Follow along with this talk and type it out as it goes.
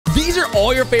These are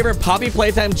all your favorite Poppy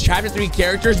Playtime Chapter 3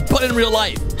 characters, but in real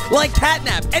life. Like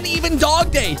Catnap and even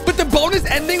Dog Day. But the bonus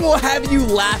ending will have you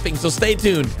laughing, so stay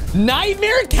tuned.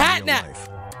 Nightmare Catnap.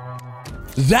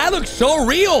 That looks so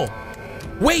real.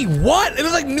 Wait, what? It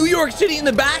looks like New York City in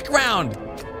the background.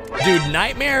 Dude,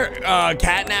 Nightmare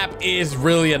Catnap is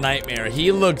really a nightmare.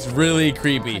 He looks really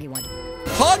creepy.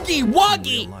 Huggy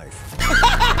Wuggy.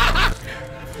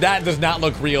 That does not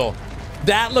look real.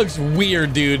 That looks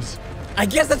weird, dudes. I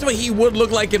guess that's what he would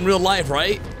look like in real life,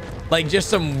 right? Like just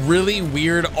some really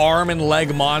weird arm and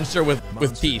leg monster with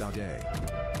teeth.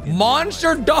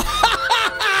 Monster Dog.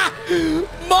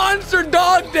 Monster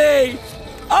Dog Day.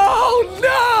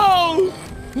 Oh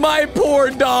no! My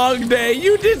poor Dog Day.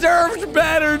 You deserved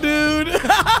better, dude.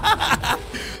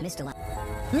 Mr.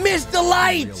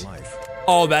 Light.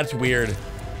 Oh, that's weird.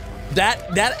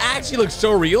 That actually looks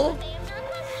so real.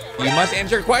 You must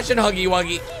answer a question, Huggy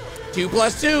Wuggy. 2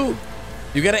 + 2.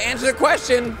 You gotta answer the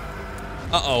question.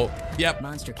 Uh-oh. Yep.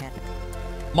 Monster Catnap.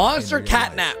 Monster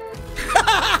Catnap.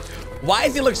 Why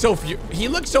does he look so... He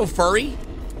looks so furry.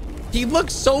 He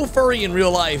looks so furry in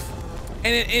real life.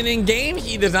 And in game,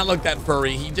 he does not look that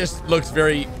furry. He just looks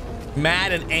very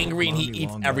mad and angry, and he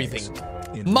eats everything.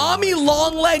 Mommy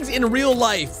Long Legs in real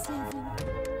life.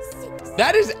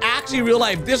 That is actually real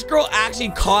life. This girl actually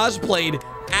cosplayed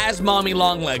as Mommy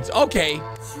Long Legs. Okay.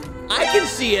 I can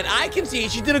see it. I can see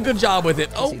it. She did a good job with it.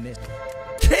 Oh.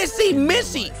 Kissy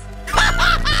Missy.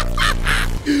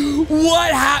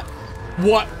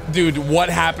 What? Dude, what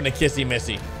happened to Kissy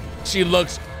Missy? She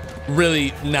looks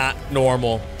really not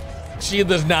normal. She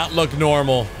does not look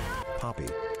normal.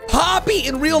 Poppy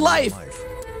in real life.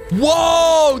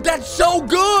 Whoa, that's so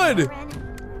good.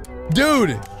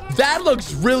 Dude, that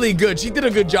looks really good. She did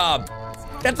a good job.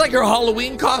 That's like her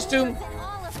Halloween costume.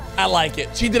 I like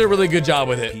it. She did a really good job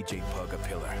with it.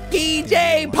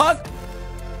 PJ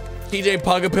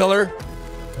Pugapillar.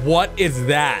 What is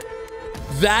that?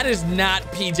 That is not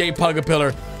PJ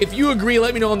Pugapillar. If you agree,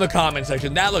 let me know in the comment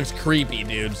section. That looks creepy,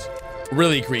 dudes.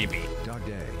 Really creepy.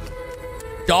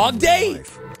 Dog Day?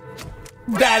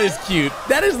 That is cute.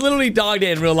 That is literally Dog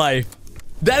Day in real life.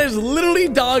 That is literally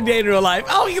Dog Day in real life.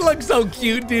 Oh, he looks so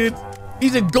cute, dude.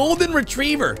 He's a golden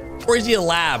retriever. Or is he a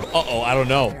lab? Uh-oh, I don't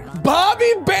know.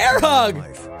 Bobby Bear Hug.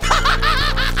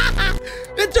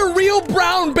 It's a real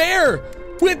brown bear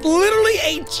with literally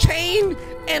a chain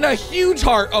and a huge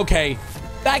heart. Okay,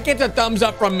 that gets a thumbs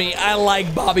up from me. I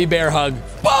like Bobby Bear Hug.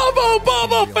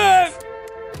 Boba Fett.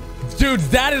 Dudes,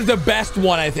 that is the best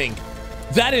one, I think.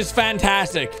 That is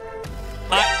fantastic.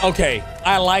 Okay,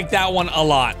 I like that one a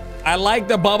lot. I like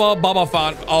the Bubba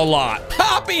font a lot.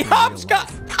 Hoppy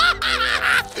Hopscotch.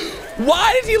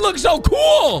 Why does he look so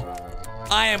cool?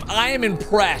 I am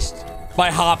impressed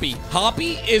by Hoppy.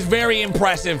 Hoppy is very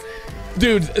impressive.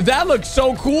 Dudes, that looks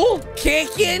so cool.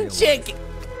 Kickin' chicken.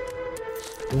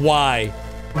 Why?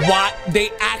 What?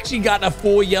 They actually got a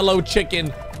full yellow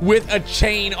chicken with a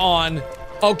chain on.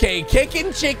 Okay,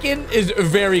 Kickin' Chicken is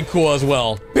very cool as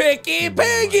well. Picky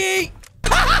Piggy.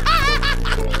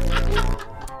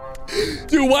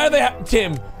 Dude, why do they have...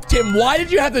 Tim, why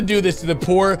did you have to do this to the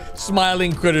poor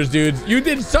smiling critters, dudes? You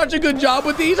did such a good job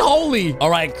with these. Holy. All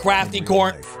right, Crafty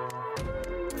Corn.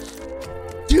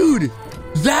 Dude,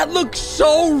 that looks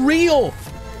so real.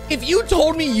 If you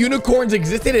told me unicorns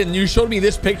existed and you showed me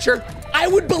this picture, I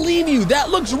would believe you.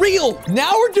 That looks real.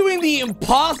 Now we're doing the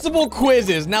impossible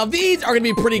quizzes. Now these are gonna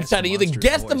be pretty exciting. You can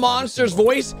guess the monster's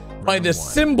voice by the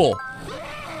symbol.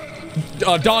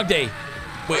 Dog Day.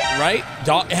 Wait, right?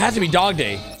 It has to be Dog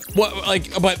Day. What,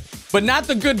 like, but not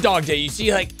the good Dog Day. You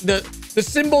see, like the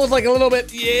symbol is like a little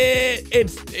bit. Yeah,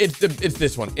 it's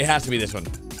this one. It has to be this one,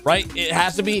 right? It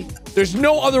has to be. There's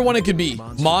no other one it could be.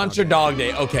 Monster Dog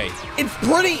Day. Okay, it's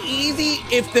pretty easy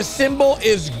if the symbol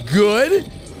is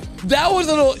good. That was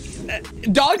a little.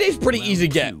 Dog Day's pretty easy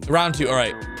to get. Round 2. All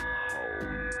right.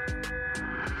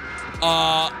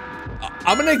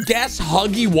 I'm gonna guess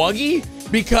Huggy Wuggy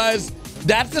because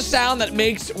that's the sound that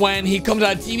makes when he comes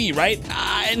out of TV, right?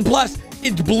 And plus,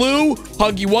 it's blue.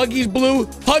 Huggy Wuggy's blue.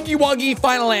 Huggy Wuggy,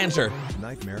 final answer.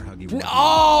 Nightmare Huggy Wuggy.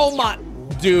 Oh my,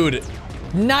 dude.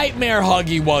 Nightmare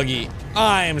Huggy Wuggy.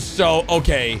 I am so,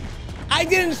 okay. I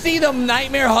didn't see the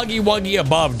Nightmare Huggy Wuggy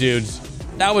above, dudes.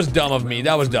 That was dumb of me.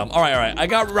 That was dumb. All right. I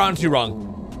got round 2 wrong.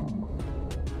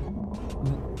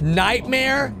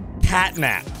 Nightmare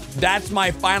Catnap. That's my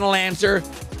final answer.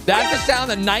 That's the sound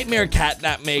that Nightmare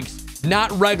Catnap makes,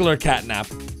 not regular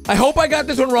catnap. I hope I got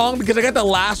this one wrong because I got the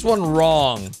last one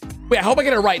wrong. Wait, I hope I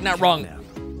get it right, not wrong.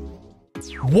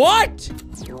 What?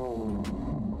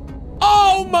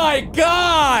 Oh my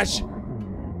gosh.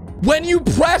 When you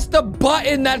press the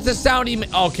button, that's the sound he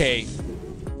made. Okay.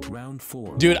 Round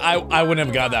 4. Dude, I wouldn't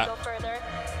have got that.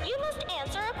 You must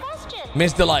answer a question.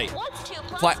 Miss Delight. What's 2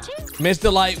 plus 2? Miss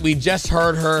Delight, we just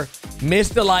heard her. Miss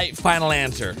Delight, final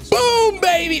answer. Boom,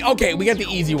 baby. Okay, we got the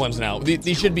easy ones now.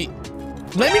 These should be...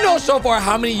 Let me know so far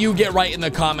how many you get right in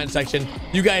the comment section.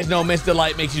 You guys know Miss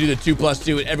Delight makes you do the 2 plus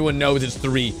 2, and everyone knows it's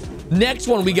 3. Next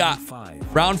one we got.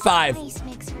 Round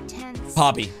 5.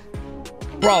 Poppy.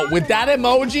 Bro, with that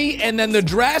emoji and then the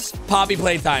dress, Poppy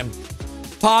Playtime.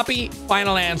 Poppy,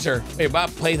 final answer. Wait, about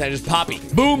Playtime, just Poppy.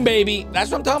 Boom, baby.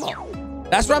 That's what I'm talking about.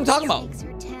 That's what I'm talking about.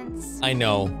 I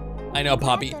know. I know,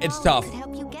 Poppy. It's tough.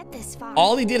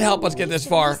 Ollie did help us get this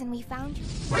far.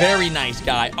 Very nice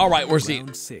guy. All right, we're seeing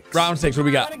round 6. What do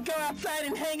we got?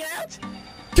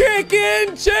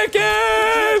 Kicking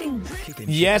chicken.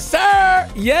 Yes, sir.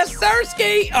 Yes, sir,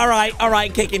 Ski. All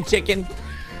right, kicking chicken.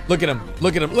 Look at him.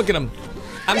 Look at him. Look at him.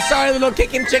 I'm sorry, little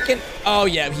kicking chicken. Oh,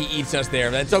 yeah, he eats us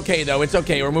there. That's okay, though. It's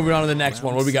okay. We're moving on to the next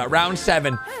one. What do we got? Round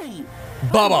 7.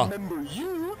 Bubba.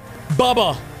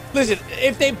 Bubba. Listen,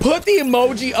 if they put the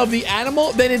emoji of the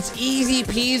animal, then it's easy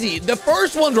peasy. The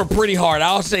first ones were pretty hard.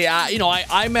 I'll say,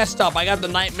 I messed up. I got the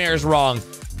nightmares wrong.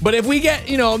 But if we get,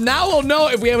 now we'll know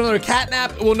if we have another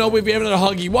catnap. We'll know if we have another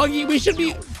huggy wuggy. We should be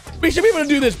able to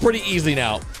do this pretty easily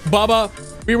now. Bubba,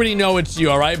 we already know it's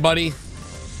you, all right, buddy?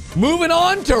 Moving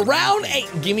on to round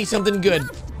 8. Give me something good.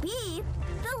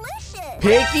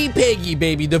 Picky piggy,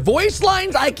 baby. The voice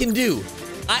lines I can do.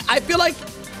 I feel like,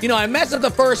 I messed up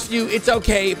the first few. It's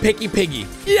okay. Picky piggy.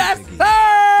 Yes,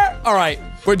 sir. All right,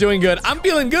 we're doing good. I'm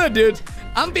feeling good, dude.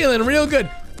 I'm feeling real good.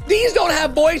 These don't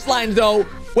have voice lines, though.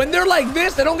 When they're like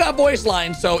this, they don't got voice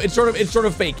lines, so it's sort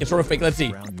of fake. It's sort of fake. Let's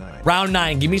see. Round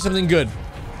 9. Give me something good.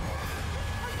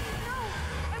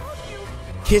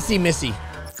 Kissy Missy.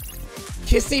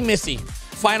 Kissy Missy.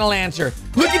 Final answer.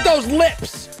 Look at those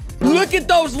lips. Look at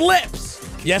those lips.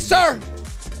 Yes, sir.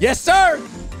 Yes, sir.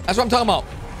 That's what I'm talking about.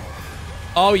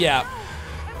 Oh, yeah.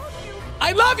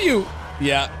 I love you.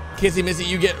 Yeah. Kissy Missy,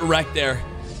 you get wrecked there.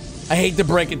 I hate to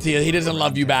break it to you. He doesn't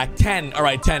love you back. 10. All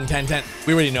right, 10.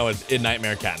 We already know it's in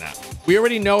Nightmare Catnap. We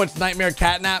already know it's Nightmare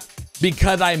Catnap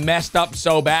because I messed up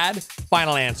so bad.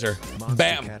 Final answer.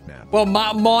 Bam. Well,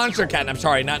 Monster Catnap.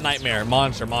 Sorry, not Nightmare.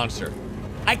 Monster.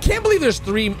 I can't believe there's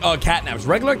 3 catnaps.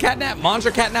 Regular catnap,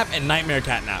 Monster Catnap, and Nightmare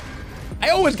Catnap. I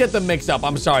always get them mixed up.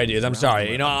 I'm sorry, dudes. I'm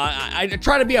sorry. I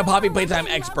try to be a Poppy Playtime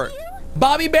expert.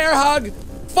 Bobby Bear Hug.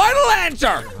 Final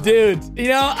answer. Dudes,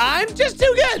 I'm just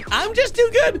too good. I'm just too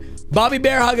good. Bobby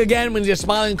Bear Hug again when he's a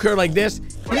smiling critter like this.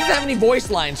 He doesn't have any voice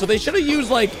lines, so they should have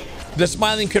used like the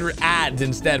smiling critter ads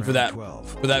instead for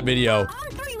that video.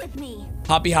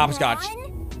 Hoppy hopscotch.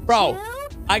 Bro,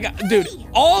 dude,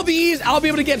 all these I'll be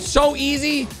able to get so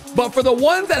easy, but for the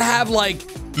ones that have like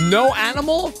no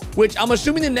animal, which I'm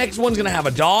assuming the next one's gonna have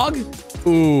a dog.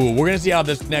 Ooh, we're gonna see how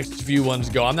this next few ones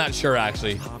go. I'm not sure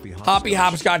actually. Hoppy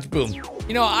hopscotch, boom.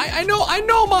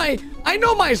 I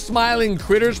know my smiling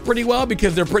critters pretty well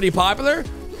because they're pretty popular,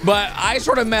 but I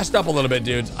sort of messed up a little bit,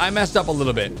 dudes. I messed up a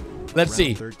little bit. Let's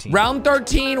see. Round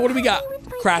 13. What do we got?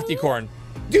 Crafty corn.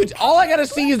 Dudes, all I gotta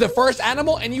see is the first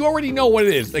animal, and you already know what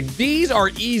it is. Like, these are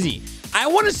easy. I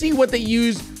want to see what they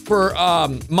use for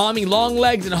mommy long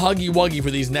legs and huggy wuggy for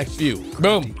these next few.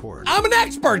 Boom. I'm an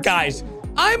expert, guys.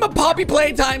 I'm a Poppy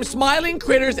Playtime smiling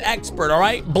critters expert, all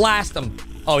right? Blast them.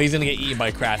 Oh, he's gonna get eaten by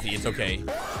Crafty. It's okay.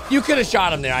 You could have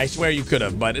shot him there. I swear you could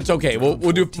have, but it's okay. We'll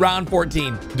do round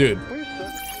 14. Dude,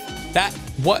 that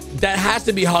has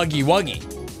to be huggy wuggy.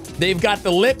 They've got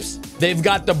the lips. They've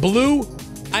got the blue.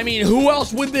 I mean, who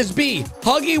else would this be?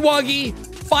 Huggy wuggy.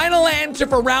 Final answer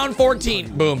for round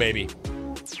 14. Boom, baby.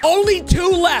 Only 2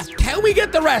 left. Can we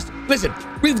get the rest? Listen,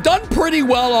 we've done pretty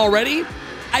well already.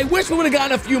 I wish we would have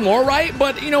gotten a few more right,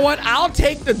 but you know what? I'll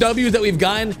take the W's that we've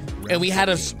gotten, and we had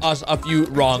a few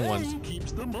wrong ones.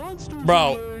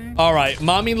 Bro, all right.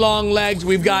 Mommy long legs.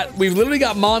 We've literally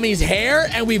got mommy's hair,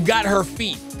 and we've got her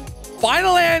feet.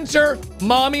 Final answer,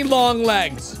 mommy long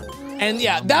legs. And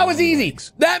yeah, that was easy.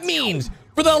 That means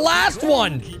for the last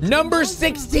one, number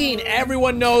 16,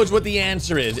 everyone knows what the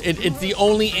answer is. It's the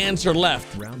only answer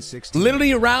left. Round 16.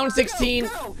 Literally round 16,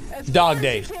 Dog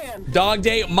Day. Dog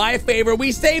Day, my favorite.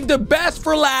 We saved the best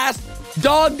for last.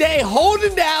 Dog Day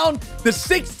holding down the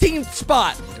 16th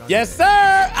spot. Yes, sir.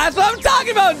 That's what I'm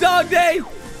talking about, Dog Day.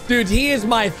 Dude, he is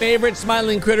my favorite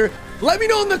smiling critter. Let me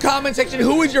know in the comment section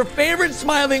who is your favorite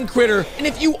smiling critter. And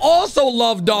if you also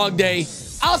love Dog Day,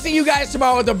 I'll see you guys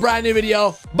tomorrow with a brand new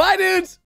video. Bye, dudes.